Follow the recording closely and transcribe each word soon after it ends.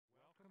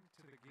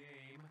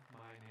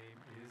My name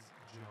is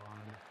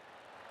John.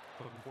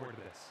 Looking forward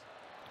to this.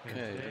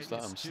 Okay, looks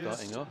like I'm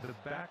starting off. The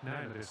back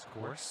nine of this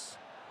course.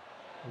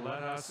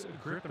 Let us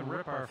grip and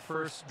rip our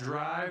first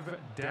drive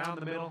down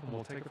the middle, and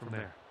we'll take it from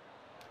there.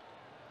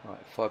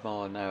 Right, 5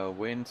 mile an hour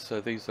wind.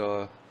 So these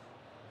are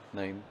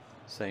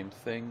same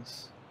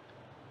things.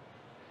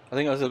 I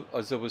think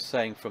as I was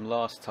saying from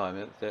last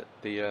time that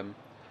these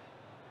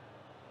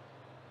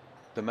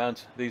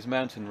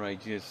mountain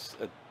ranges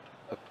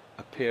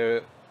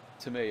appear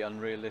to me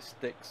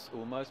unrealistic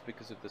almost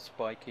because of the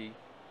spiky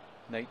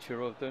nature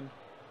of them.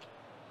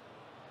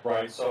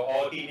 Right, so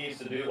all he needs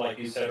to do, like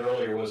you said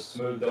earlier, was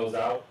smooth those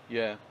out?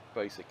 Yeah,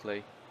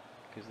 basically.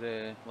 Because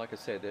they're, like I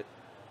said,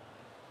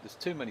 there's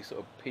too many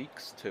sort of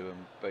peaks to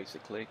them,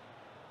 basically.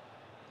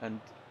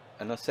 And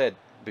I said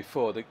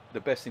before, the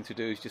best thing to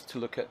do is just to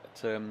look at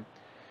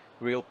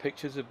real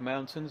pictures of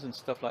mountains and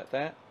stuff like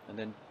that, and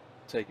then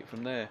take it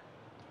from there.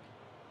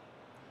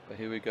 But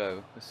here we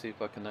go. Let's see if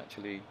I can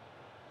actually...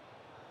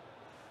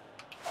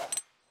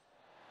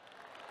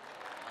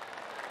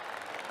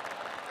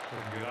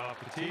 Good off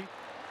the tee.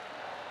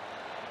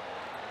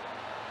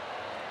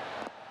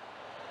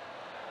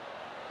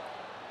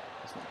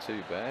 It's not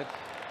too bad.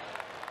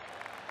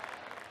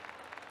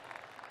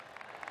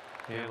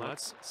 And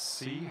let's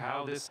see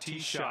how this tee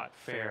shot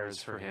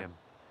fares for him.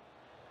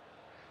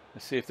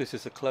 Let's see if this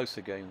is a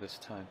closer game this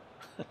time.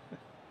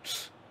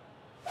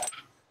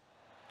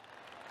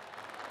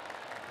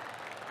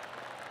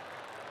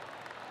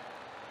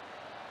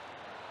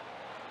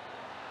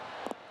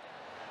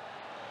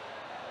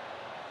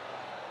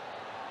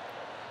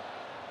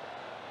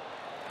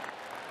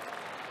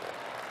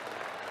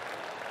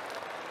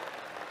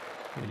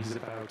 And he's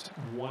about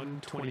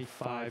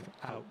 125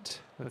 out.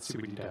 Let's see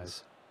what he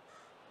does.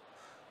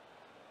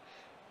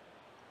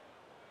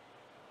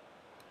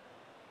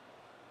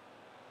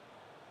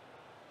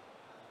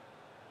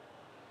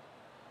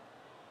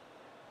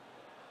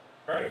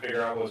 Trying to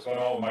figure out what's going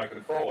on with my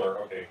controller.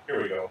 Okay,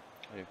 here we go.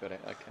 Oh, you've got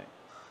it. Okay.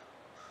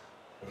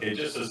 Okay,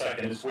 just a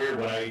second. It's weird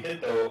when I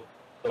hit the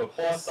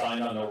plus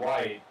sign on the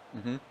right.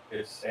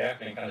 It's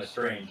acting kind of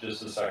strange.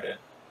 Just a second.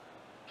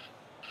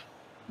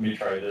 Let me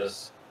try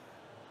this.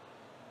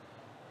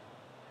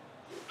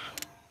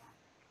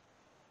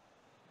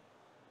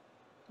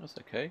 That's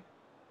okay.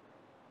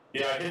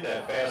 Yeah, I hit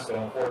that fast,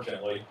 though,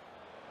 unfortunately.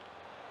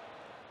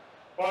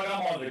 But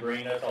I'm on the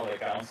green. That's all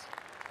that counts.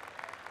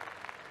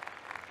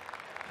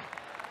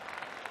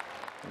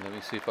 And let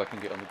me see if I can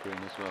get on the green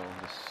as well.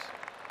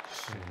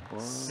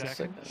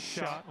 Second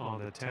shot on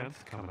the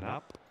 10th coming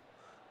up.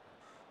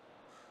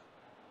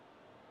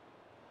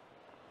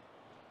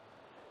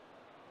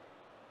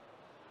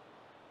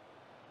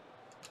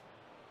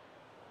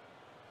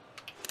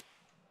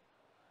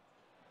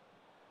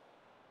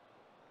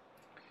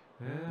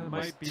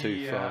 Might be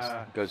too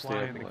fast. Goes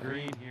flying the the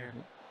green here.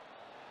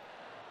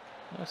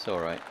 That's all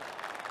right.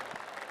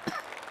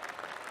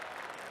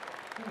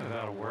 Yeah,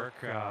 that'll work.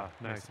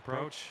 Nice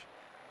approach.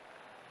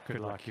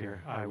 Good luck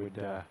here. I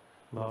would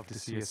love to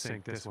see you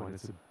sink this one.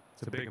 It's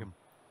a big one.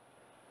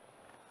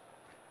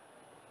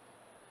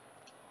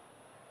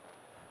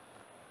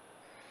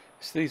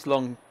 It's these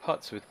long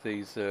putts with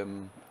these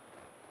trying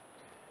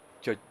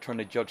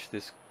to judge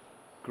this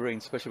green,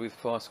 especially with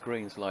fast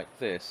greens like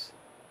this.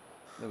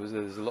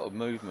 There's a lot of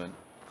movement.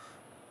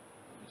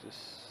 Let me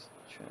just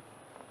check.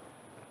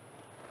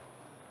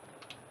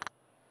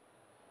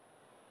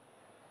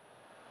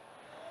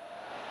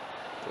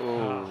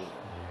 Oh. Yeah.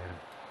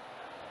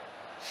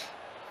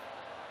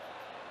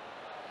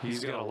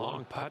 He's got a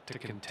long putt to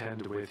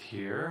contend with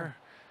here.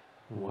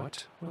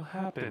 What will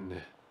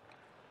happen?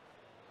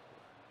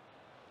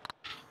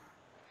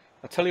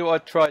 I'll tell you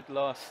what I tried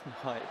last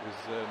night was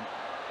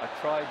I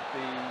tried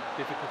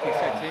the difficulty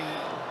setting.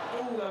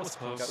 Oh, that was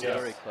close. That was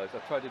very close. I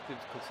tried the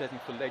difficulty setting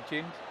for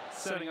legend.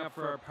 Setting up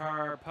for a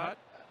par putt.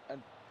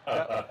 And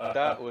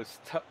that was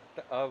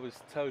I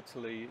was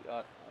totally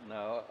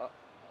no.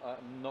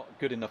 I'm not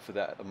good enough for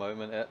that at the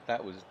moment.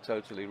 That was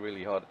totally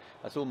really hard.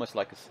 That's almost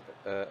like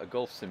a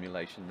golf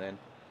simulation then.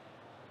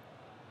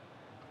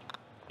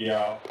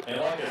 Yeah, and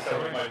like I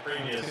said, with my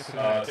previous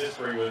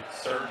history with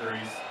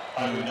surgeries,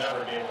 I would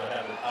never be able to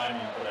have the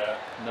timing for that.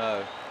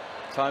 No,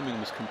 timing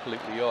was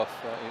completely off.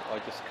 I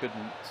just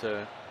couldn't.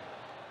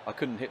 I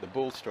couldn't hit the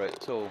ball straight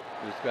at all.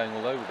 It was going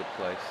all over the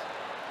place.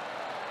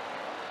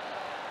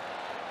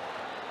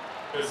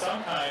 Because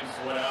sometimes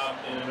when I'm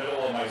in the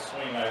middle of my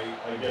swing, I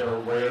get a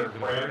rare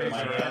cramp in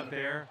my hand.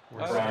 There,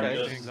 okay.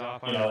 Just, you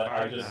know,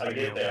 I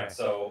get that.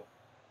 So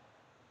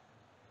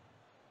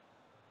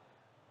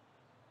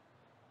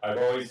I've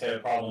always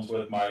had problems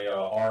with my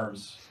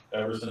arms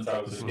ever since I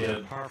was a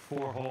kid. Par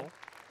 4 hole.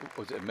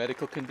 Was it a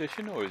medical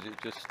condition or is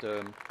it just?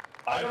 I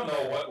don't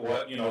know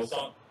what you know.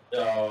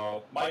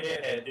 My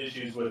dad had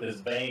issues with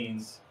his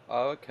veins.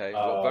 Oh, okay.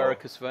 What,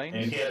 varicose veins?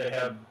 And he had to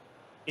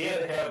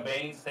have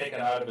veins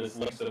taken out of his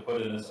legs to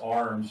put in his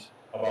arms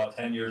about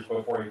 10 years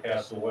before he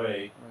passed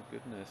away. Oh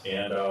goodness.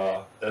 And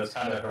that's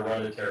kind of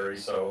hereditary.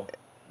 So.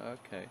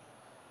 Okay.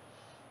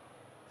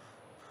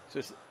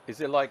 So is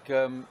it like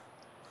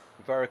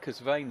varicose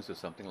veins or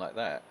something like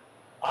that.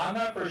 I'm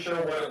not for sure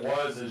what it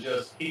was. It's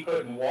just he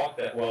couldn't walk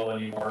that well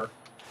anymore,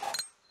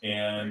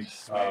 and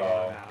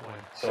so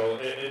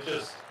it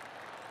just,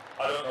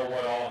 I don't know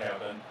what all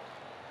happened.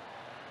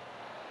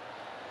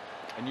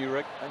 And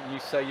you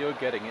say you're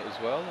getting it as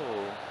well,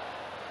 or?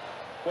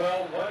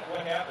 Well, what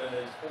happened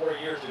is 4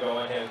 years ago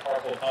I had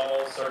carpal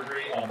tunnel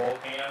surgery on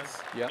both hands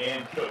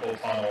and carpal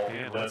tunnel.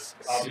 And That's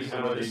let's obviously see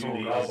how where they this do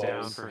one the goes down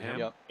elbows. for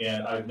him.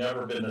 And I've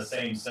never been the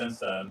same since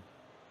then.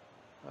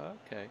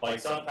 Okay. Like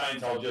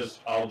sometimes I'll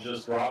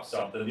just drop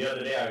something. The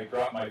other day I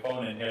dropped my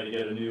phone and had to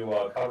get a new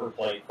cover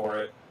plate for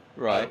it.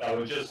 Right. I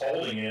was just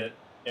holding it,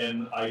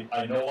 and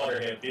I no longer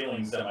had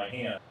feelings in my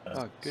hand.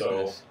 Oh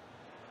goodness.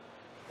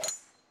 So,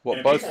 what,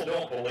 and both? people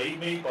don't believe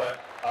me, but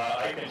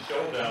I can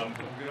show them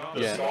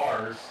the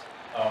scars.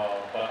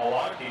 But a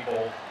lot of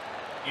people,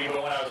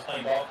 even when I was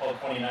playing golf club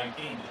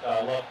 2019,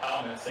 left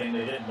comments saying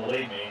they didn't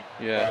believe me.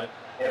 Yeah.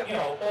 But, you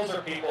know, those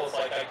are people. It's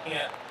like, I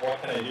can't. What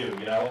can I do?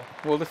 You know.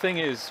 Well, the thing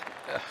is,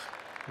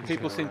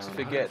 people seem to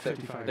forget that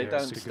they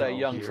don't stay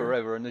young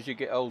forever, and as you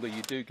get older,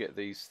 you do get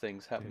these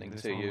things happening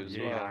to you as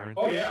well.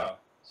 Oh yeah.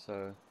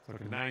 So.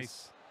 Looking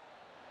nice.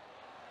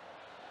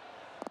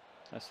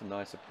 That's a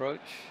nice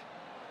approach.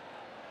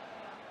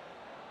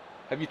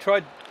 Have you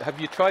tried the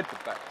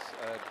back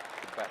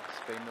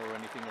spin or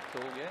anything at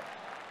all yet?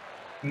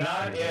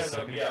 Not as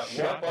of yet.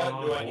 What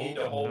button do I need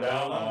to hold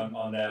down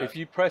on that? If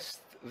you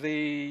press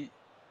the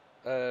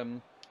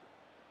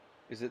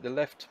is it the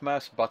left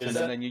mouse button and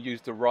then you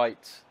use the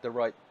right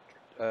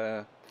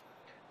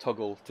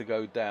toggle to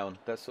go down,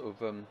 that sort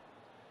of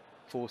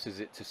forces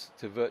it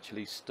to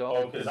virtually stop.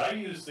 Oh, because I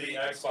use the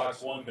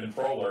Xbox One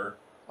controller.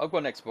 I've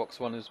got an Xbox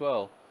One as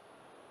well.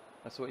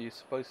 That's what you're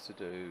supposed to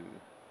do.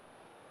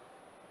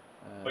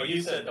 But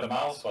you said the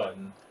mouse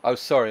button. Oh,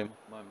 sorry,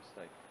 my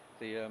mistake.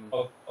 The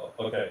Oh,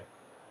 okay.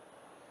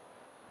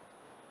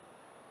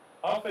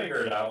 I'll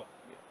figure it out.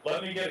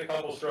 Let me get a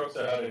couple strokes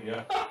ahead of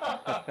you.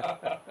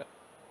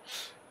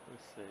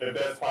 If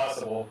that's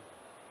possible.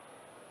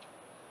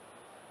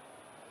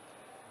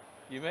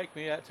 You make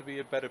me out to be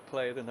a better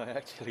player than I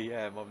actually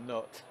am. I'm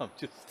not.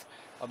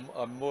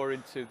 I'm more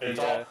into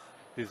the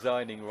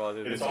designing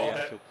rather than the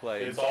actual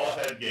play. It's all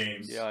head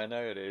games. Yeah, I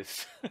know it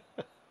is.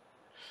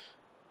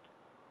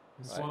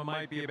 This one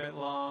might be a bit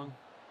long.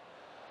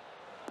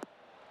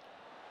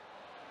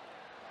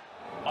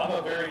 I'm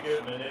a very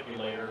good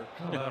manipulator.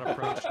 Well, that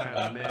approach kind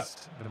of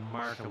missed the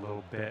mark a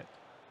little bit.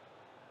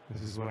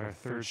 This is what our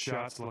third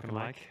shot's looking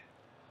like.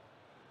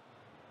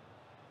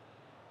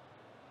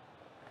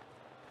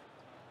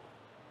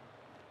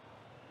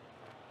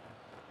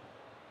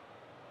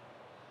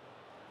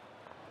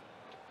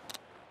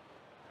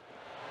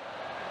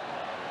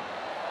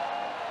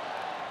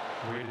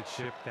 Way to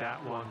chip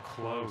that one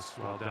close.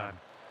 Well done.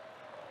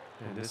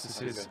 And this is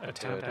his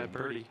attempt at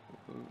birdie.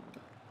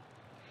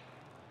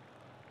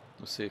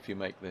 We'll see if you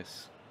make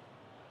this.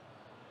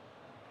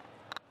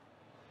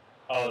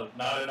 Oh,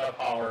 not enough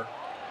power.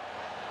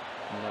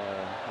 No,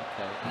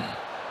 okay.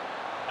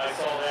 I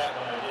saw that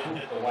when I didn't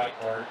hit the white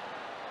part.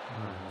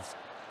 Let's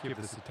give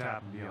this a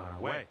tap and be on our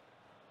way.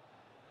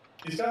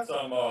 He's got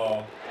some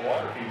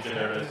water feature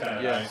there that's kind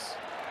of nice.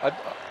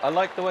 I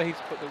like the way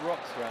he's put the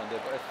rocks around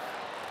it, but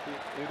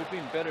it would have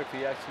been better if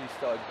he actually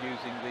started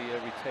using the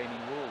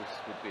retaining walls.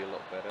 Would be a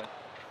lot better.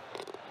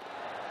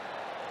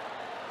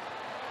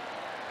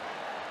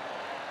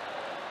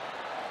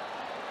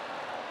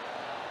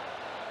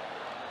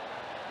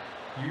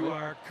 You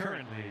are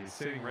currently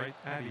sitting right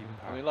at even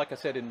par. I mean, like I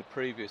said in the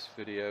previous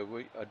video,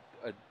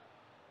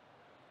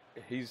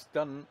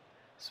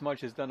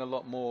 Smudge has done a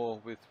lot more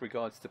with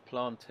regards to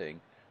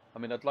planting. I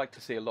mean, I'd like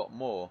to see a lot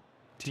more.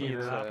 Teeing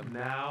it up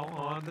now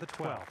on the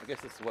 12th. I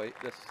guess that's the way.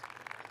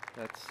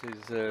 That's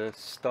his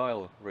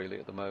style really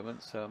at the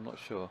moment. So I'm not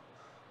sure.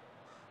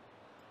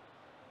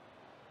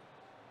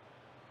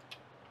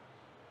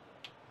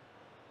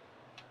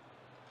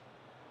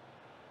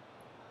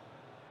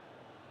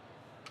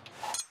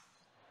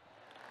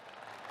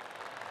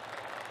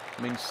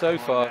 I mean, so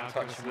far,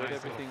 touch wood,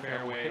 everything,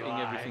 hitting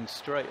everything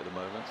straight at the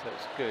moment, so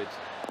it's good.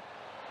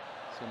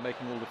 So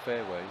making all the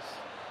fairways.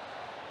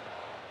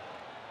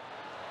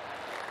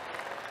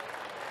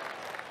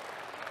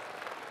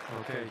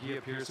 Okay, he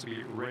appears to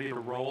be ready to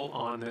roll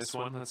on this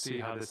one. Let's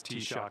see how this tee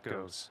shot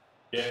goes.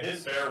 Yeah,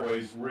 his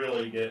fairways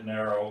really get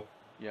narrow.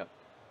 Yeah.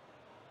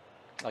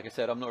 Like I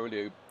said, I'm not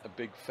really a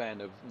big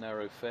fan of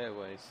narrow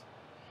fairways.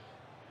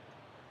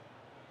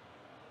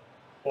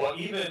 Well,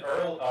 even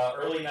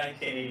early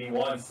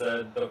 1981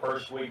 said the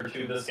first week or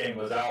two this game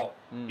was out,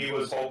 he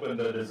was hoping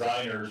the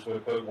designers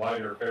would put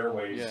wider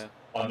fairways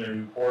on their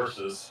new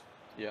courses.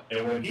 Yeah.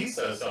 And when he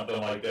says something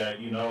like that,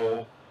 you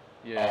know,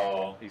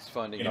 he's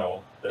finding, you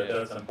know,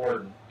 that's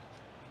important.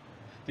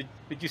 Did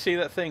you see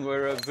that thing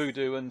where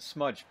Voodoo and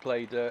Smudge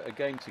played a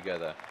game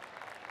together?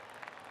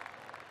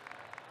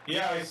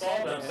 Yeah, I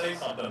saw them say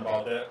something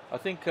about that. I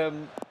think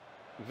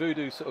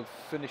Voodoo sort of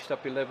finished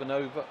up 11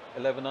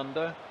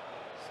 under.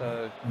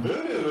 So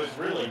Voodoo is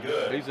really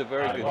good. He's a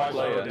very good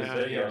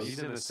player. He's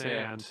in the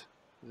sand.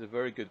 He's a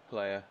very good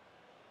player.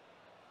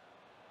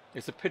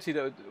 It's a pity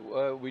that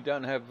we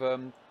don't have,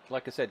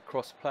 like I said,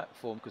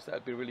 cross-platform, because that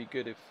would be really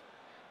good if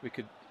we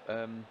could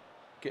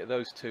get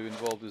those two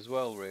involved as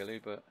well, really.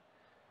 But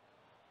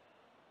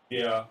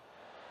yeah,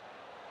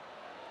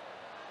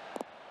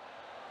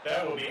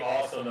 that would be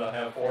awesome to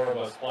have 4 of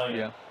us playing.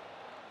 yeah,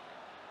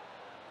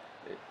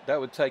 that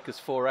would take us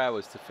 4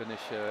 hours to finish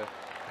a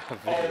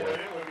video. Oh, but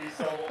it would be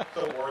so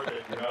worth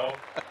it, you know.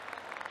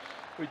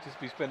 We'd just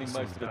be spending This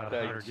most of one's the about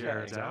day 100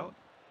 yards chatting. out.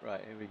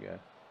 Right, here we go.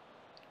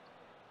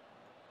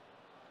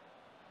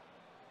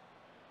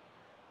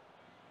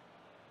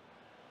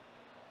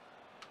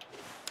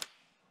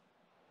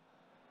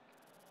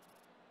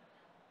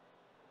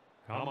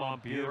 Come on,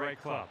 be the right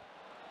club.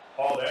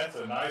 Oh, that's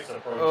a nice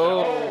approach.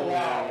 Oh,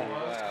 Wow.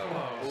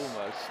 wow, Close.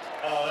 almost.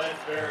 Oh,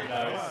 that's very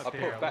nice. I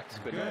put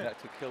backspin on that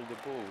to kill the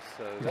ball,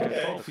 so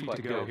Okay. 12 that's feet quite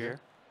to go good. here.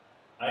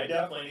 I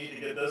definitely need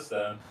to get this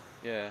done.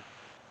 Yeah.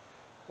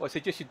 What I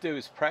suggest you do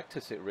is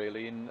practice it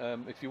really, and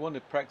if you want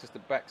to practice the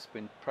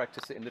backspin,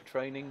 practice it in the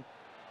training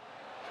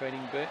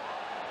bit.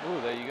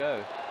 Oh, there you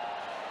go.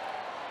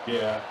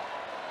 Yeah.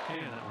 And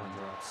that one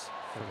drops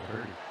for the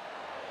birdie.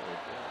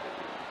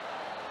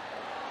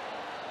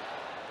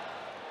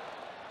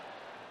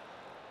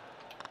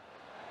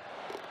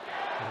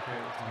 Okay,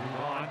 let's move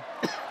on.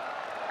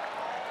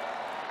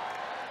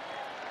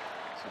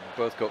 So we've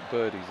both got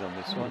birdies on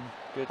this one.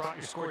 Good. Brought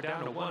your score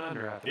down to 1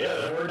 under after Yeah,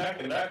 that. we're neck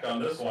and neck on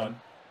this one.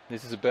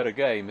 This is a better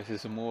game. This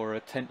is a more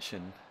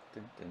attention.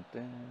 Dun, dun,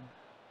 dun.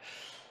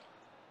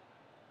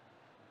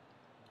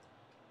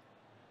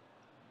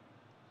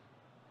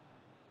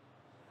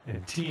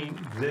 And teeing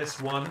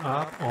this one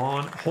up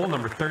on hole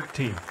number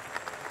 13.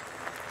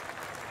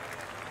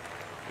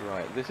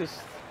 Right. This is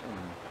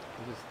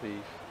the.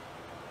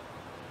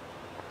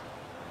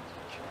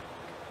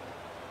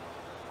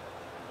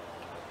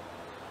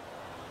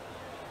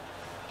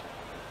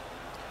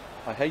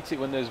 I hate it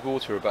when there's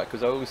water about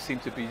because I always seem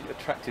to be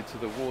attracted to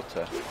the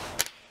water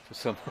for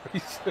some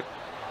reason.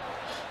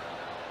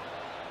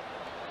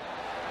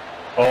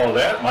 Oh,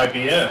 that might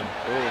be in. Oh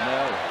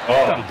no!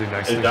 Oh, That'll do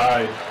nicely. it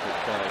died.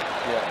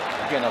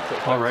 Yeah. Again, I put.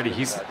 Alrighty, backspin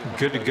he's on that. I didn't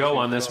good to want go too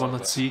on this far, one.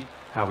 Let's but see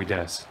how he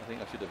does. I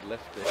think I should have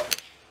left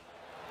it.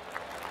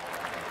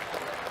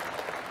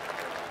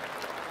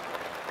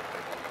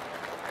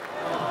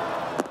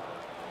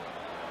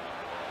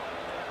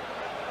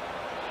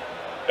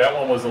 That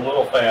one was a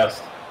little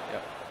fast. Yeah.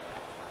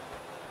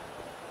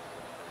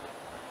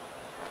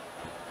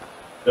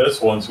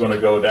 This one's going to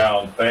go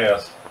down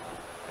fast.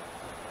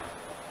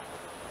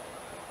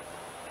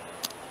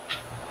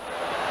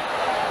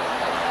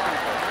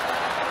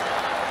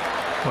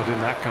 Oh,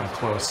 didn't that come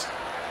close?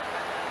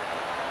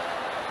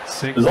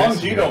 Sink As long this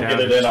as you and go don't down get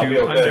it to in, I'll be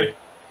 2 under. okay.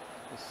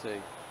 Let's see.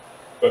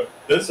 But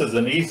this is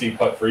an easy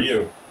putt for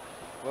you.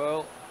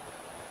 Well.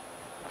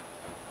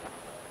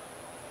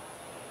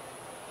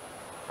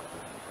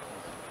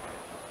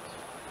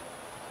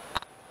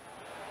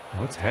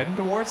 Well, it's heading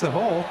towards the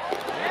hole.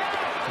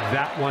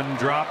 That one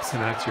drops,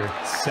 and that's your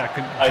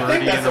second I think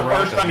birdie that's in a the row.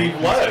 first time you've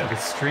led. Like a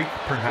streak,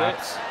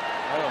 perhaps.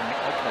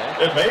 Oh,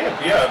 okay. It may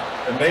have,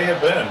 yeah, it may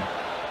have been.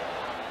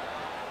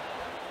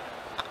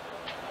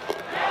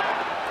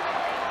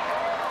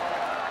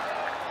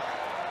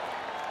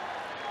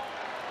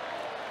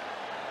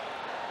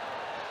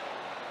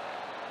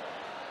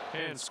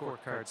 And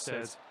scorecard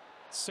says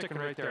sticking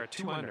right there at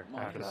 2 under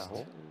after that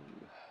hole.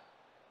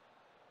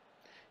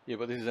 Yeah,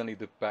 but this is only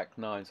the back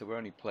 9, so we're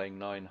only playing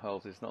 9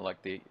 holes. It's not like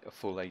a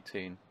full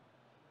 18.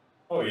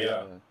 Oh,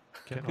 yeah. So,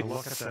 Getting a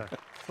look at the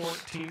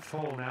 14th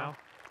hole now.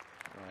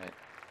 right.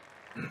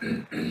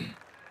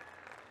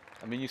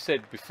 I mean, you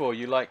said before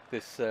you like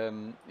this.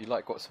 You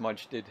like what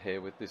Smudge did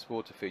here with this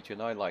water feature,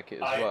 and I like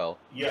it as well.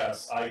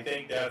 Yes, I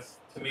think that's,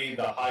 to me,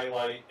 the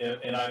highlight.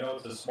 And I know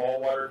it's a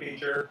small water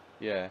feature,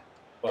 Yeah.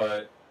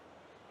 but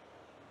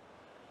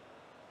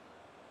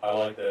I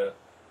like that.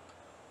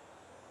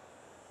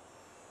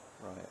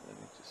 Right. Let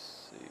me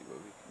just see where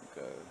we can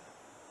go.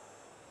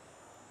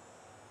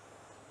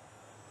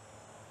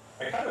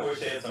 I kind of wish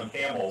they had some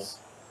camels.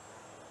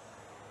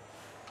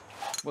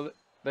 Well,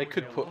 they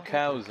could put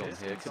cows on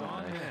here, couldn't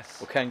they?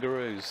 Or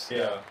kangaroos.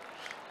 Yeah.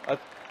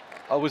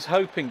 I was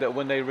hoping that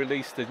when they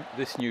released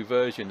this new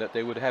version that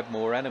they would have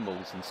more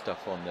animals and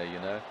stuff on there, you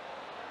know.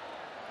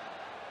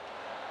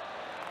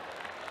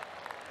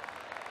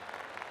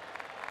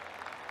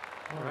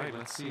 All right,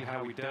 let's see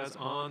how he does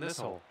on this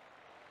hole.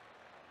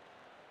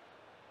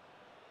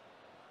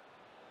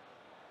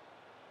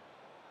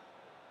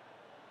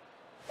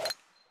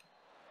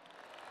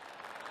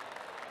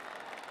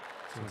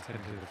 So it's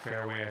heading to the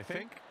fairway, I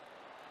think.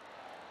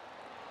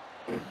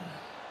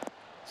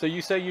 So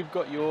you say you've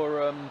got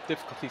your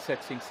difficulty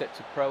setting set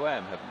to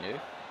Pro-Am, haven't you?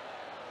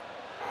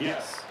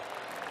 Yes.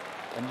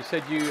 And you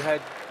said you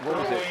had, what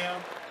was it?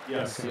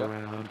 Yes. Looking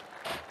around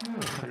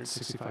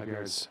 165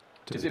 yards.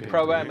 To Is the it pin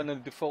Pro-Am green. and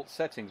the default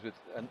settings with,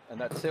 and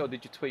that's it, or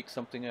did you tweak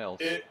something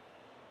else?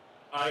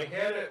 I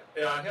have it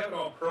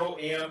on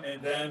Pro-Am,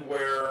 and then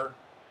where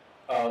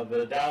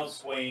the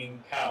downswing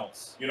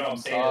counts. You know what I'm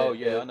saying? Oh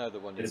yeah, I know the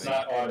one you it's mean.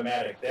 not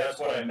automatic. That's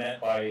what I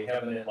meant by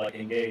having it like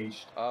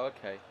engaged. Oh,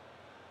 okay.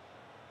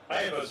 I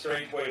have a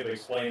strange way of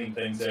explaining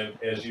things,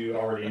 as you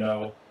already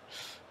know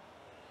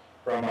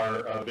from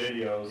our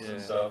videos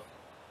and stuff.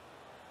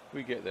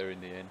 We get there in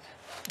the end.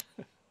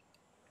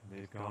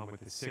 They've gone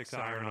with the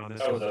 6-iron on this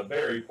That one. was a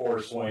very poor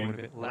swing. A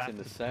bit left in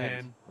the of sand.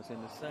 pin. It's in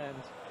the sand.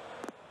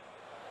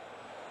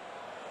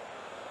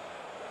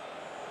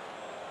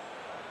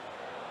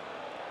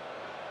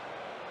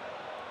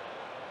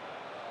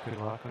 Good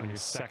luck on your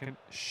second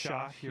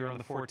shot here on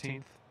the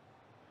 14th.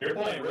 You're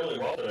playing really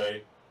well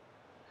today.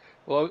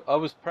 Well, I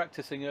was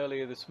practicing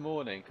earlier this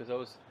morning because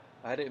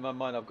I had it in my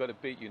mind I've got to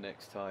beat you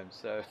next time.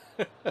 So,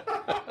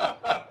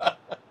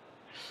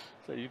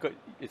 so you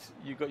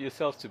got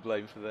yourself to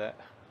blame for that.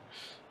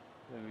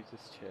 Let me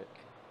just check.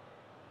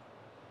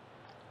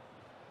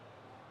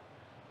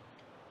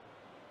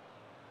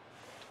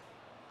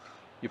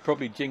 You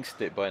probably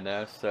jinxed it by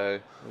now, so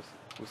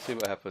we'll see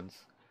what happens.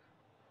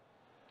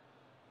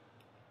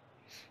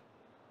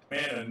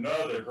 Man,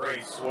 another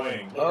great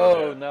swing.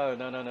 Oh no!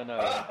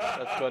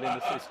 That's got in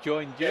the. It's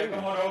joined you. Yeah,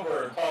 come on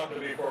over and talk to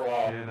me for a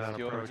while. And that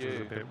approach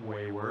was a bit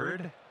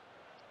wayward.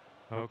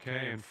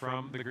 Okay, and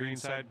from the green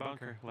side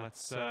bunker,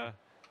 let's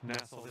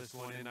nestle this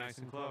one in nice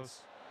and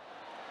close.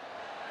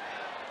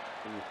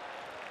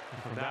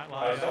 And from that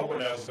line, I was hoping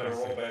that was going to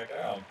roll back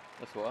down.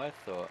 That's what I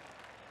thought.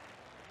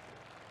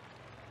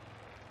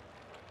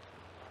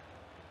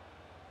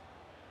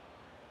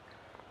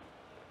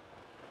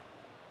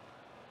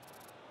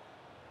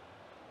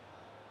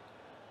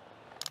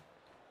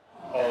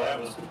 Oh, that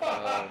was.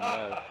 Oh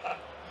no.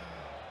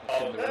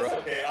 Oh, that's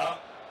okay.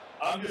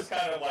 I'm just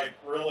kind of like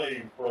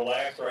really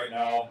relaxed right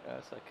now.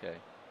 That's okay.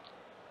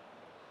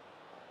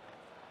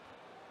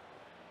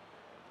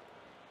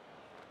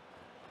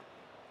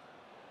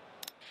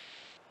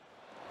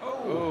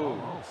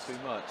 Oh, too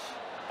much.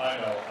 I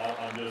know.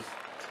 I'm just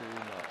too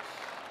much.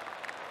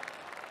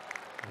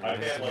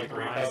 I've had like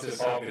 3 cups of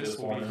coffee this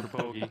morning.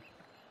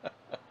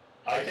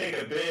 I take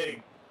a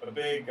big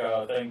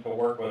thing to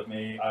work with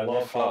me. I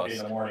love coffee in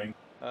the morning.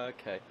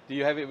 Okay. Do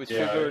you have it with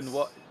sugar and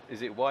what?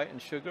 Is it white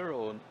and sugar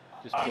or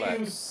just black? I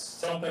use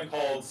something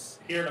called,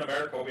 here in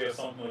America we have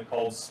something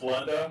called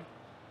Splenda.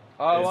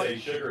 Oh, it's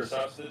a sugar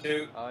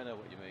substitute. I know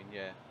what you mean,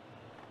 yeah.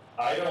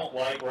 I don't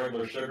like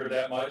regular sugar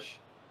that much,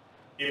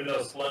 even though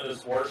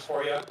Splenda's worse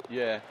for you.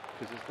 Yeah,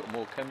 because it's got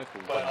more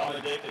chemicals. But I'm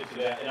addicted to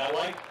that, and I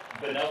like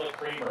vanilla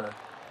creamer.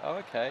 Oh,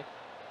 okay.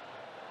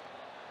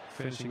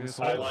 Finishing this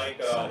one. I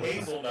like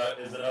hazelnut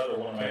is another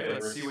one of my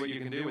favorites. Let's see what you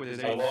can do with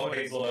this. I love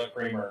hazelnut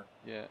creamer.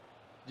 Yeah.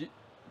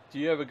 Do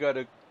you ever go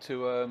to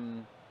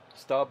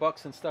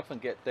Starbucks and stuff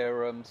and get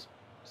their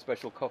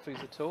special coffees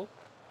at all?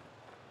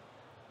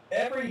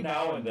 Every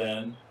now and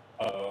then.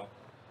 I'm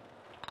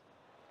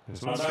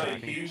not a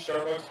huge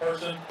Starbucks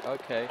person.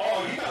 Okay.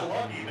 Oh, you got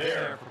lucky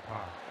there.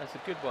 That's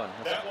a good one.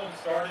 That one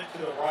started to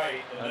the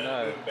right and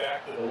then moved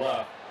back to the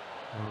left.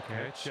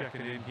 Okay, check it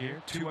in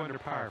here. 2 under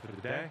par for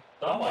the day.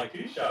 So I'm like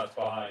 2 shots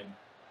behind.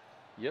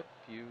 Yep,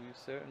 you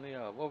certainly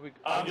are. Well,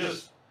 I'm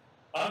just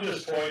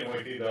toying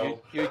with you though.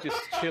 You're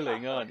just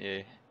chilling, aren't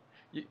you?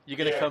 You're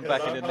going to come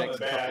back in the next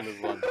couple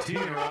of ones.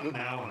 Teeing up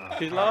now.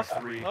 Last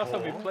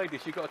time we played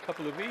this, you got a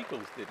couple of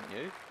eagles, didn't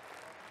you?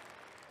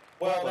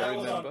 Well, that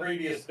was on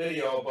previous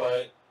video,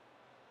 but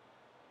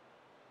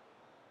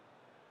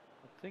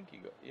I think you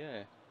got,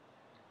 yeah.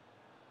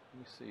 Let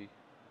me see.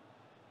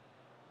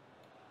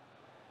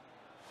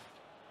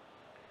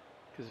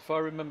 Because if I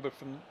remember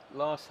from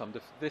last time,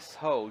 this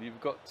hole you've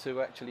got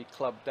to actually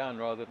club down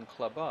rather than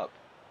club up,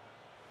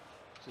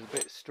 which is a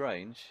bit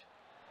strange.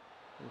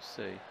 We'll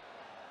see.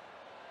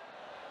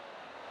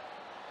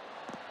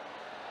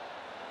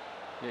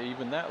 Yeah,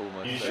 even that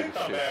almost. You should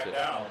come back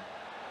down.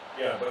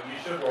 Yeah, but you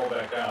should roll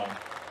back down.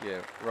 Yeah,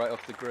 right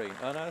off the green.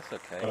 Oh no, that's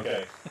okay.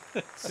 Okay.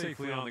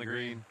 Safely on the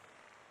green.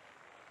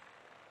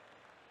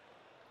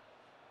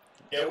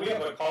 Yeah, we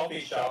have a coffee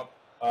shop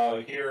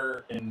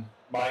here in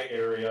my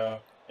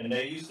area, and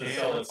they used to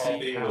sell the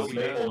coffee with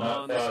maple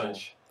nut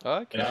fudge.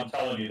 Okay. And I'm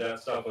telling you,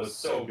 that stuff was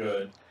so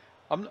good.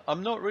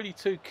 I'm not really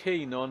too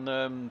keen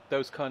on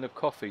those kind of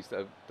coffees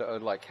that are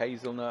like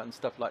hazelnut and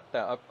stuff like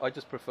that. I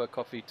just prefer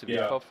coffee to be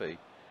coffee.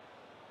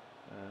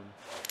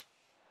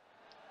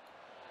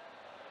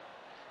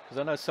 Because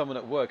I know someone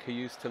at work who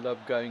used to love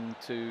going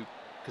to,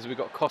 because we've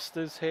got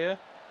Costa's here,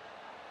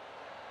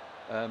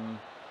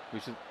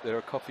 which is, they're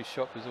a coffee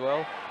shop as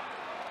well.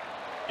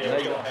 Yeah,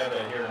 we don't have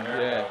that here in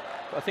America.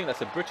 Yeah, I think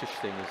that's a British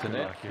thing, isn't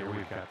it? Here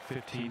we've got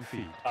 15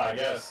 feet. I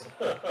guess.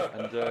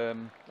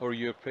 And or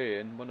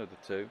European, one of the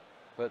two.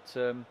 But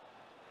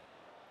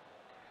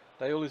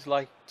they always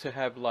like to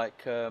have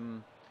like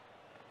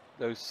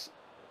those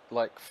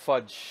like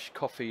fudge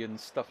coffee and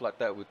stuff like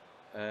that with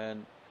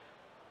and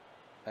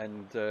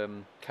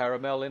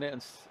caramel in it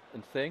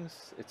and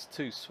things. It's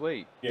too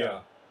sweet.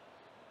 Yeah.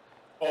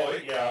 Oh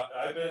yeah,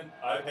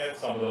 I've had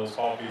some of those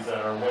coffees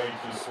that are way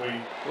too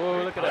sweet.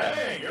 Oh, look at that!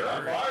 Dang, you're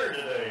on fire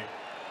today.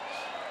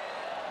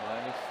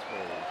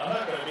 -3. I'm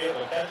not going to be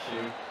able to catch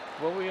you.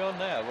 What are we on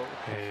now?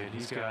 And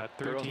he's got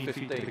We're on 13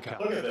 feet to the 15. cup.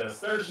 Look at this.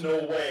 There's no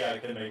way I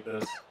can make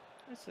this.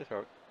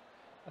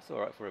 That's all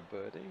right for a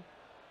birdie.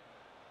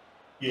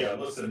 Yeah,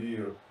 listen to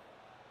you.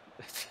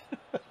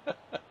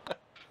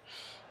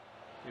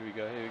 Here we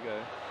go. Here we go.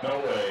 No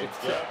way.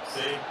 Yep,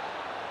 see?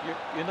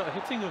 You're not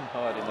hitting them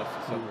hard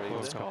enough for some reason.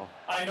 Close call.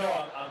 I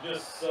know,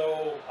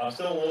 I'm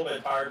still a little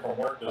bit tired from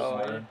work this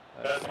morning.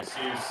 That's an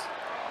excuse.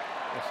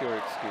 That's your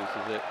excuse,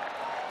 is it?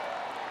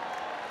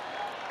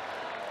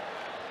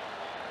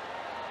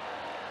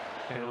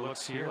 And it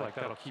looks here like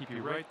that'll keep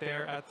you right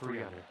there at 3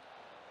 under.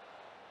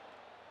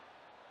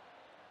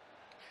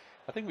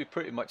 I think we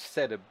pretty much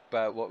said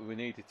about what we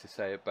needed to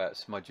say about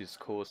Smudge's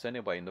course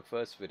anyway in the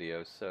first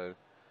video, so...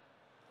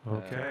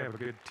 Okay, I have a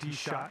good tee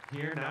shot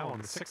here now on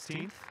the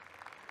 16th.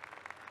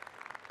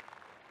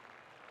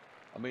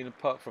 I mean,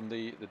 apart from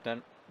the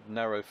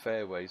narrow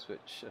fairways,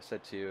 which I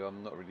said to you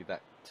I'm not really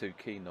that too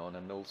keen on,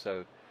 and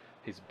also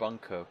his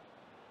bunkers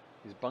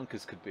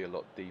could be a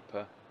lot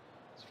deeper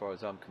as far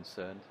as I'm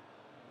concerned.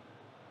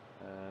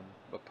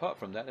 But apart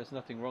from that, there's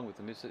nothing wrong with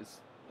him.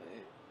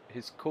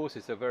 His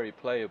courses are very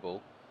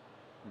playable,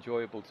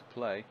 enjoyable to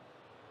play.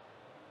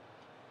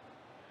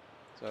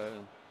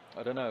 So,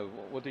 I don't know,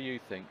 what do you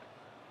think?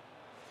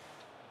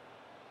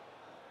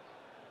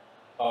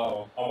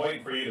 Oh, I'm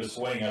waiting for you to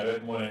swing. I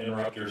didn't want to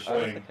interrupt your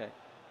swing. Okay.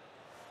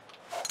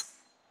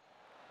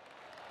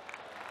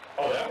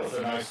 Oh, that was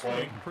a nice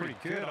swing. Pretty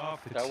good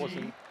off the That tee.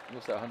 wasn't,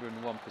 what's that,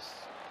 101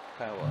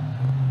 power?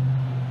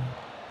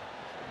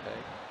 Okay.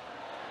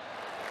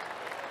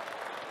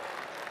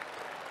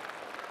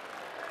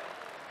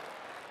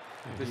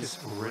 And This he's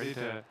is ready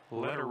to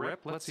let her rip.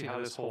 Let's see how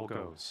this hole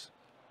goes.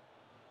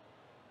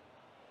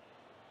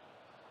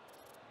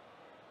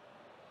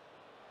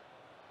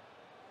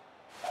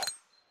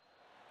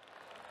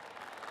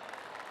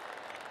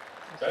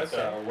 That's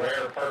a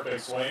rare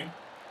perfect swing.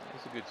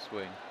 That's a good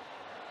swing.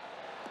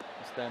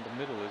 It's down the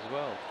middle as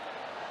well.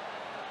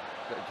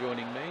 Is that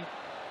joining me?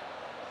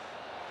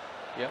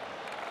 Yep.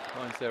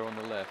 Mine's there on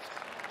the left.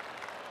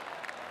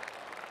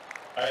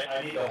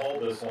 I need to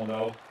hold this one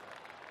though.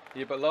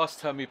 Yeah, but last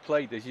time we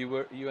played this,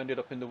 you ended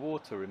up in the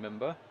water,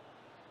 remember?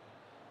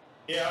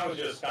 Yeah, I was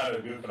just kind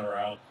of goofing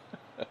around.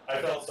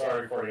 I felt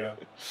sorry for you.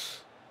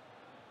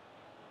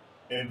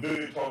 And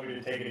Voodoo told me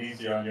to take it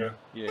easy on you.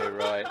 Yeah,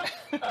 right.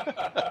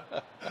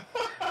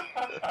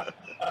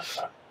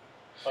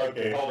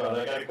 Okay, hold on.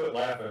 I gotta quit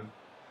laughing.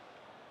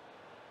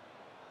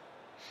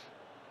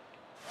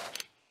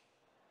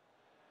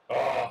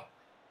 Oh,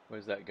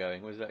 Where's that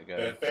going? Where's that going?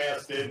 that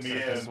fast did me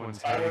This in.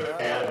 one's I would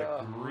have had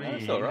it. green.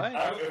 That's all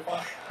right.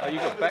 Oh, you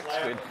got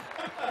backspin.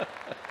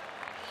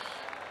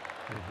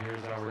 And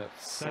here's our That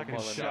second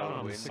mile an shot hour on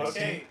the wind. 16th.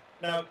 Okay,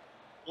 now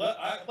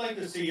I'd like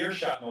to see your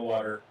shot in the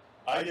water.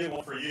 I did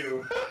one for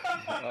you.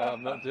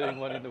 I'm not doing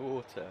one in the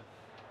water,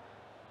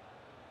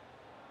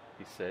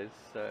 he says.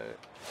 So,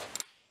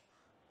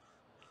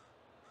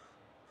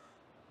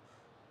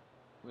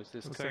 where's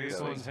this Looks like this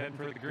going? one's heading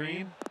for the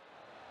green.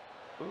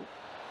 Ooh,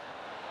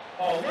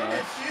 Oh, look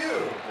at you!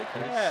 look at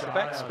Good that, shot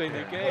out backspin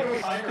there. What are again. we,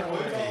 Tiger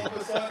Woods all of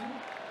a sudden?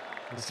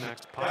 This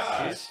next putt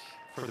Gosh. is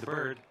for the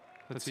bird.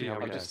 Let's see how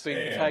he I've does. just been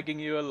Damn. tagging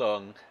you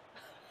along.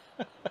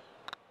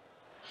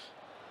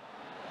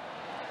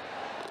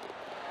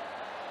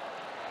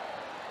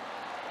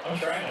 I'm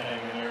trying to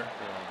hang in here.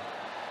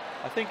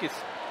 Yeah. I think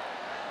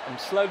I'm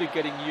slowly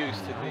getting used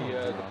to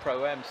the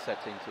Pro-Am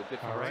setting, to the All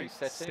difficulty right,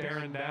 setting,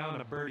 staring down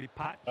a birdie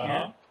putt Uh-huh.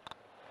 here.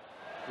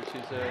 which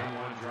is And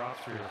one drops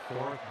for your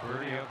fourth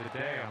birdie of the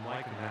day. I'm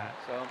liking that.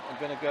 so I'm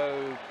going to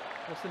go.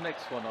 What's the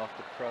next one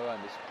after Pro-Am?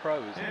 It's Pro,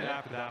 isn't And it?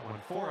 after that one,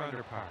 4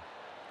 under par.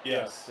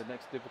 Yes. The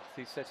next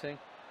difficulty setting.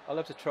 I'll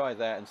have to try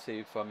that and see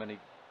if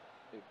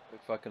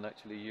if I can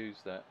actually use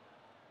that.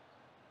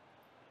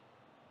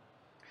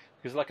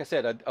 Because, like I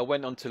said, I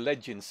went on to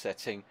Legend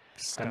setting,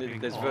 and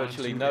there's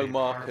virtually no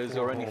markers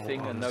or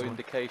anything, and no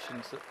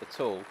indications at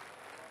all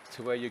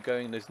to where you're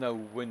going. There's no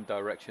wind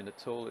direction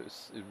at all.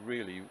 It's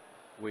really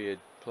weird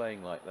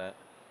playing like that.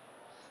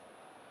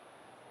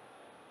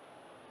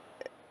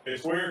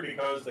 It's weird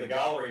because the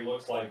gallery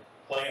looks like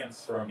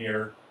plants from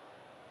here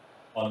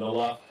on the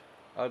left.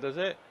 Oh, does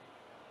it?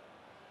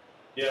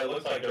 Yeah, it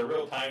looks like they're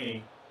real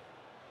tiny.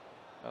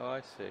 Oh,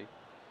 I see.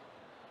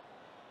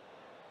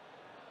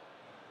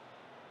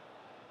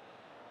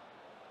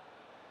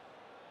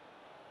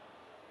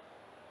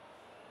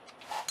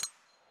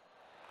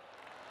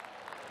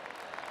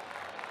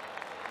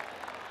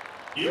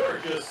 You are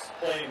just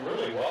playing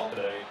really well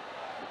today.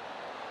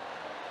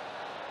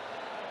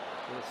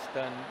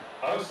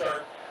 I was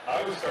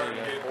starting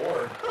to get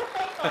bored.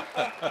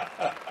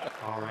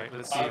 All right,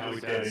 let's see I'm how he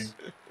just does.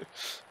 kidding.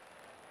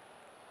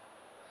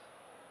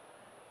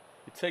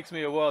 It takes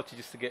me a while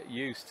to get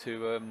used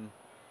to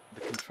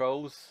the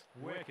controls.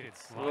 Wicked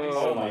slice.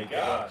 Oh my What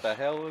gosh. the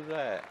hell was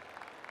that?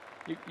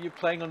 You're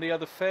playing on the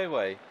other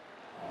fairway.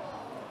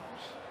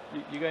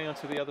 You're going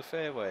onto the other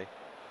fairway.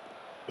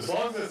 As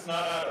long as it's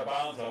not out of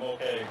bounds, I'm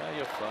okay. No,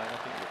 you're fine. I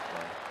think you're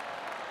fine.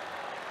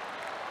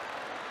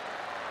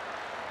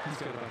 He's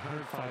got about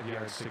 105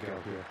 yards to go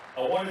here.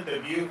 I wanted the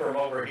view from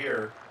over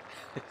here.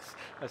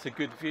 That's a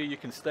good view. You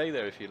can stay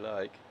there if you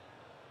like.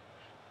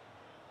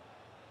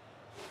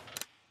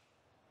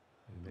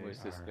 Where's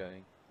this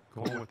going?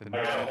 Going with the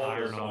I got a hold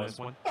iron of on this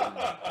one.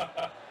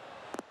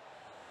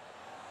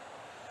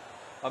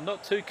 I'm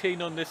not too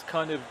keen on this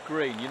kind of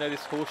green. You know,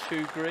 this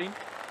horseshoe green?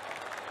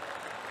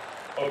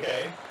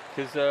 Okay.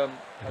 Because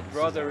I'd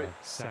rather it.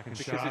 Second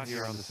because shot it's-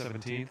 here on the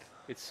 17th.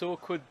 It's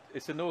awkward.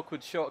 It's an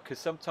awkward shot because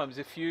sometimes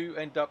if you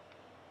end up,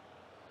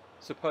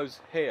 suppose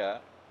here,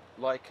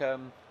 like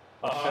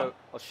I'll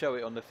show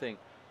it on the thing.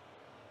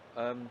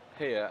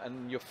 Here,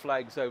 and your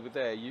flag's over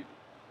there. You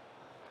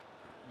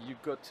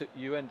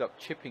end up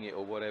chipping it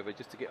or whatever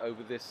just to get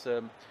over this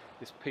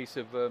this piece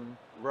of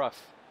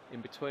rough in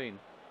between.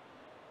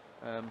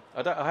 I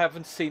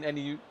haven't seen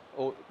any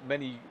or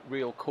many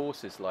real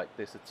courses like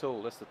this at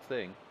all. That's the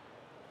thing.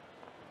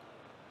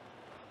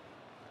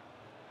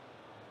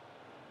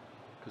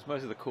 Because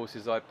most of the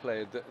courses I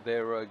played,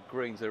 their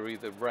greens are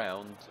either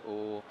round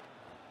or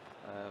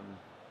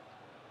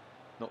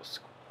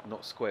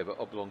not square, but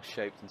oblong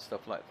shaped and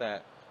stuff like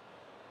that.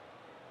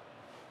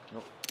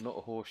 Not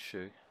a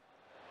horseshoe.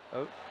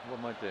 Oh, what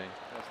am I doing?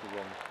 That's the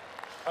wrong.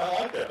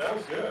 I like that. That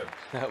was good.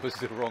 That was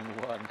the wrong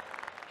one.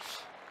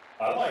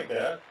 I like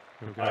that.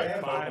 We've I got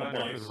have no 5 under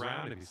complaints. this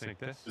round if you sink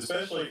this.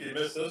 Especially if you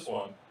miss this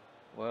one.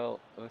 Well,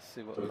 let's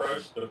see what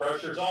The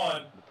pressure's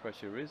on. the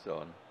pressure is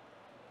on.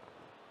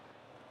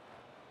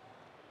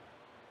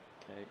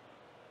 Okay.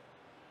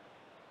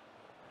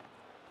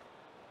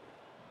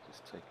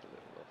 Just take a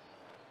little off.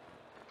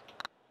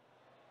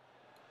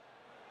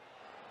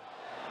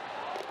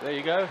 There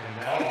you go.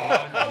 And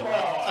that come one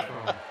on.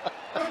 from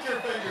Put your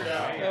finger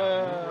down. way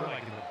up. We're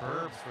like in the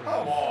burbs for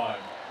Come him. on.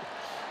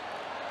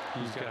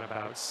 He's got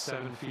about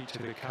 7 feet to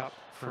the cup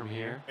from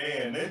here.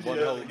 Man, Ninja One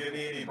doesn't hole. give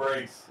me any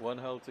breaks. One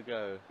hole to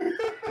go.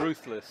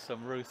 Ruthless.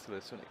 I'm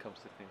ruthless when it comes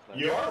to things like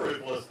You that. are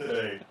ruthless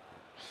today.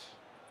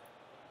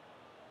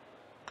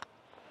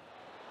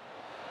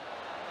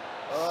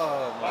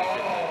 Oh my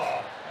goodness.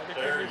 Oh, How did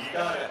there you miss you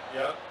got that? it.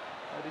 Yep.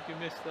 How did you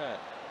miss that?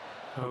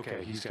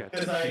 Okay, he's got 2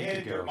 Because I feet to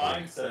had your go. here.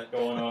 mindset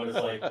going on. It's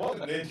like, what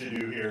would Ninja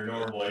do here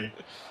normally?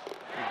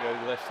 You go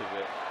left of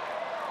it.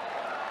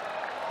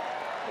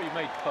 Oh, you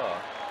made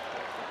par.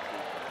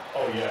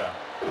 Oh, yeah.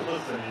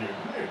 Listen to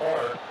you. You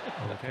are.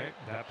 Okay,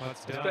 that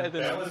putt's It's done. better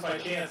than That was my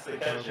chance to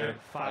catch Okay, you.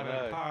 5 I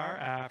under know. par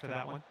after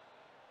that one.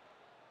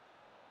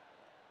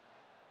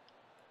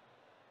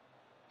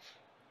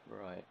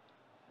 right.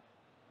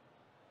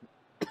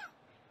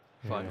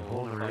 And Final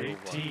hole number final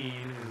 18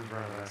 is in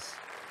front of us.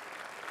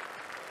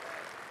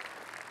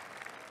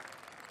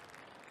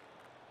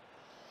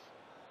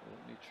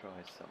 Let me try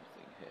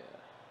something here.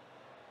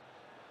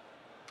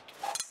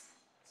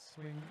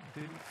 Swing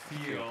didn't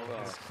feel Good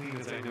as pass. clean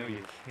as I know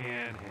you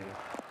can hit.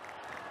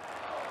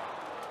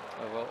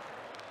 Oh well,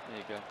 there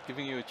you go.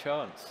 Giving you a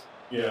chance.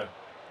 Yeah.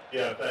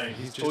 Yeah, thanks.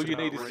 He's just All you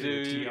about need is ready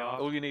to tee off.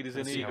 all you need is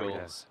an Let's see how he eagle.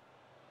 does.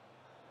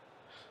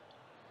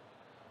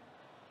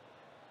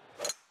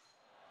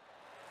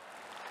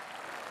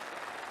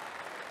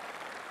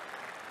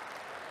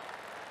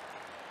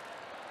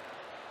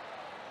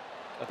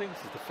 I think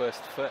this is the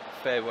first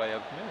fairway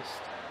I've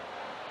missed.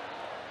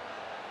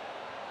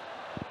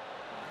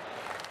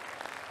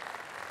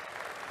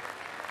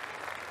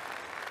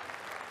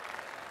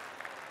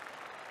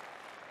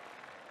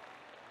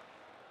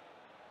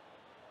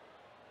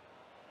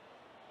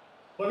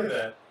 Look at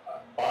that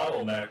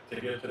bottleneck to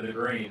get to the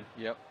green.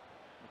 Yep.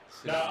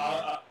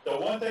 Now, the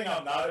one thing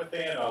I'm not a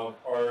fan of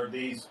are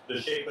the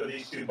shape of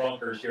these 2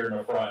 bunkers here in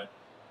the front.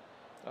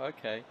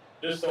 Okay.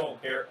 Just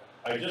don't care.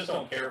 I just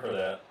don't care for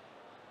that.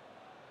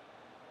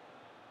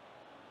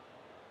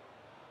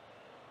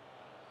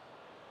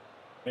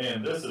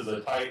 Man, this is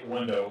a tight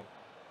window.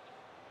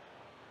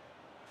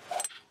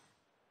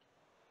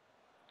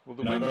 Well,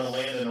 the And I'm going to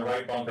wind's- land in the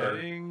right bunker.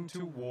 Heading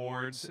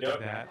towards Yep.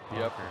 that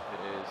Yep, bunker.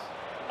 it is.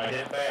 I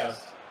hit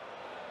fast.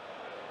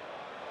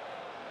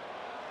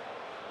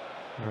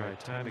 All right,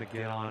 time to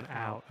get on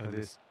out of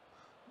this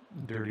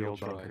dirty old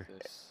Try bunker.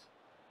 this.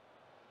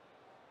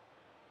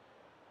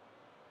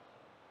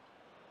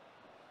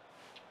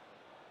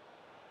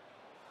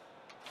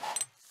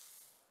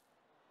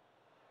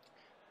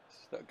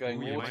 Is that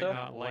going Ooh, you might water?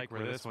 not like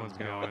where this one's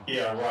going.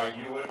 Yeah, right.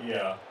 You would.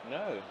 Yeah.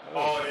 No.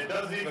 Oh, and it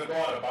doesn't even go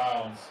out of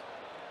bounds.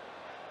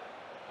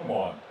 Come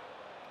on.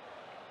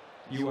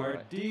 You are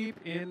Alright. deep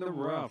in the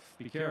rough.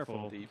 Be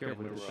careful. Be Deep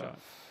careful in with the the rough. shot.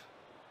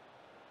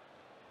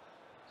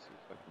 See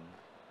if I can.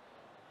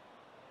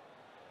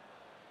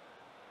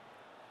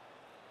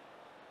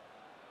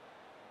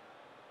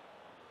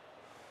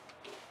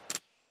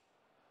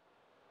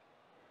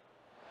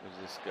 Where's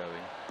this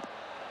going?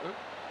 Oh,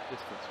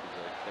 distance was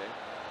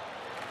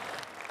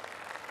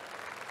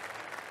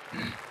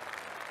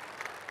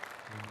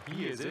okay.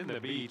 He is in the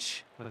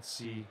beach. Let's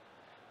see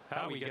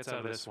how he gets out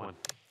of this one.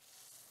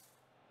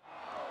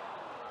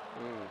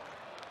 Ooh.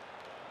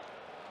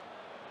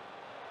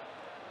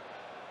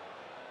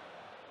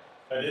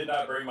 I did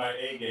not bring my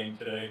A game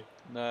today.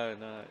 No,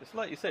 no. It's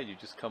like you said, you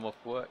just come off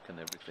work and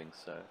everything,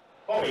 so.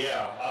 Oh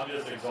yeah, I'm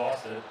just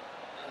exhausted.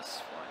 That's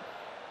fine.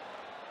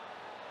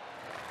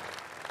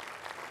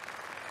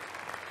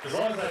 As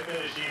long as I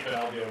finish even,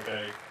 I'll be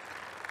okay.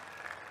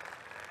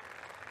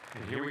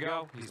 And here we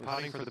go. He's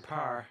putting for the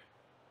par.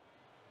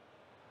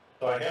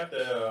 So I have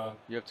to.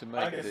 You have to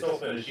make I can this. still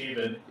finish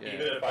even. Yeah.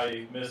 Even if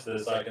I miss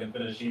this, I can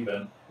finish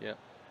even. Yeah.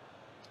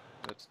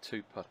 That's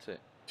 2-putt it.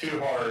 Too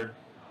hard.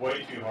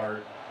 Way too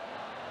hard.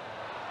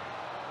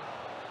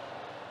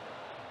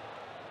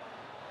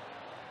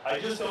 I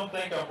just don't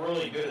think I'm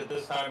really good at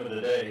this time of the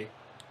day.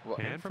 What?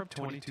 And from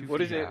 22 What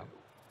feet is it? out.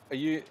 Are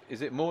you?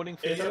 Is it morning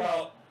for It's you?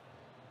 about.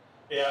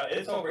 Yeah,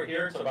 it's over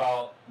here. It's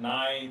about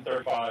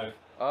 9:35.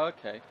 Oh,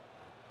 okay.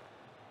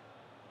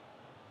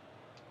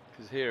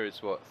 Because here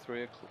it's what,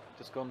 3 o'clock?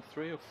 Just gone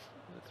 3 or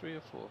 3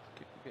 or 4.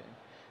 Keep forgetting.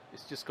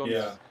 It's just gone.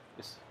 Yeah.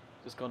 It's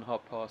just gone 3:30.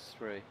 Let's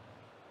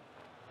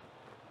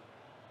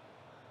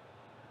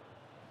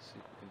see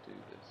if we can do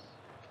this.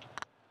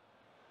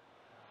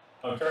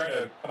 I'm trying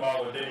to come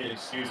out with any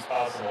excuse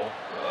possible.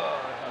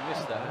 Oh, I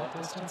missed that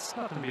one. Distance,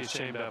 nothing to be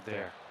ashamed of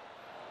there.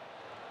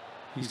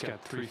 He's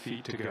got 3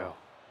 feet to go.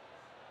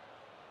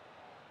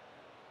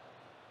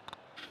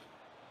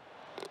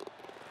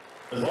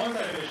 As long as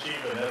I finish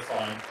even, that's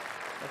fine.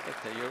 That's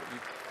okay. You're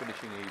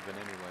finishing even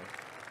anyway.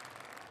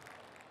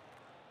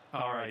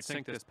 All right,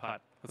 sink this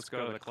putt. Let's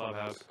go to the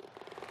clubhouse.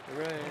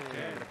 Hooray!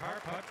 Okay, the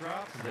par putt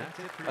drops, and that's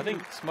it for I think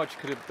you. Smudge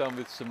could have done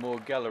with some more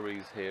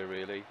galleries here,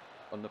 really,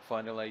 on the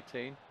final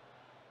 18.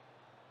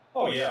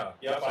 Oh yeah,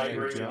 yep, I Good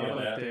agree with you job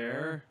on that.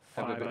 there.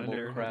 Have a 5 bit more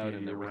under, crowd maybe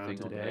and around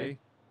everything on today.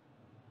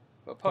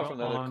 But apart from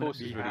that, Well, the on course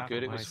is really behalf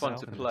good. of It was fun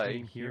myself to and the play.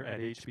 team here at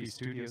HB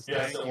Studios,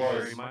 Yes, thank it you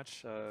was. very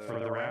much So, for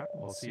the wrap.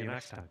 We'll see you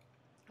next time.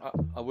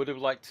 I would have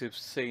liked to have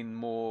seen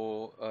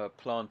more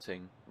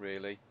planting,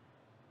 really,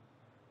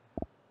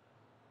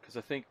 because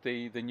I think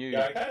the new.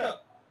 Yeah, I kind of.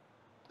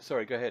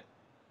 Sorry, go ahead.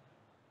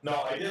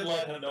 No, I did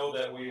let him know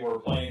that we were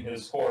playing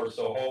his course,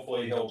 so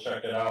hopefully he'll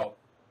check it out.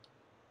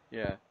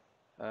 Yeah,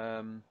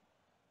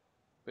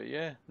 but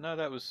yeah, no,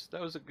 that was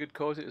a good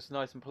course. It was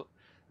nice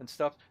and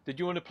stuff. Did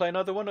you want to play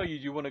another one, or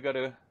you want to go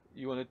to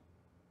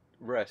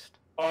rest?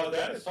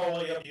 That is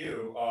totally up to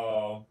you.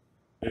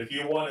 If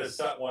you want to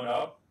set one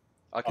up,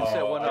 I can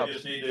set one up. I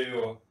just need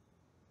to.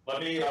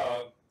 Let me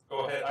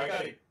go ahead. I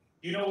got.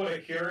 You know what a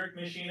Keurig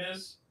machine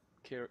is?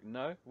 Keurig?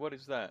 No, what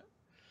is that?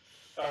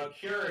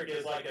 Keurig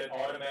is like an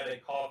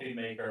automatic coffee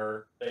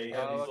maker. They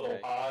have these little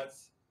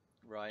pods.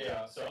 Right.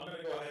 Yeah. So I'm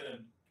gonna go ahead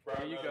and grab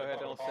Here you go another ahead.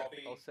 cup of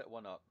coffee, I'll set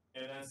one up.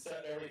 and then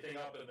set everything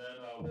up, and then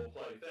we'll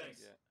play.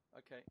 Thanks. Yeah.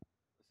 Okay.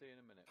 I'll see you in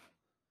a minute.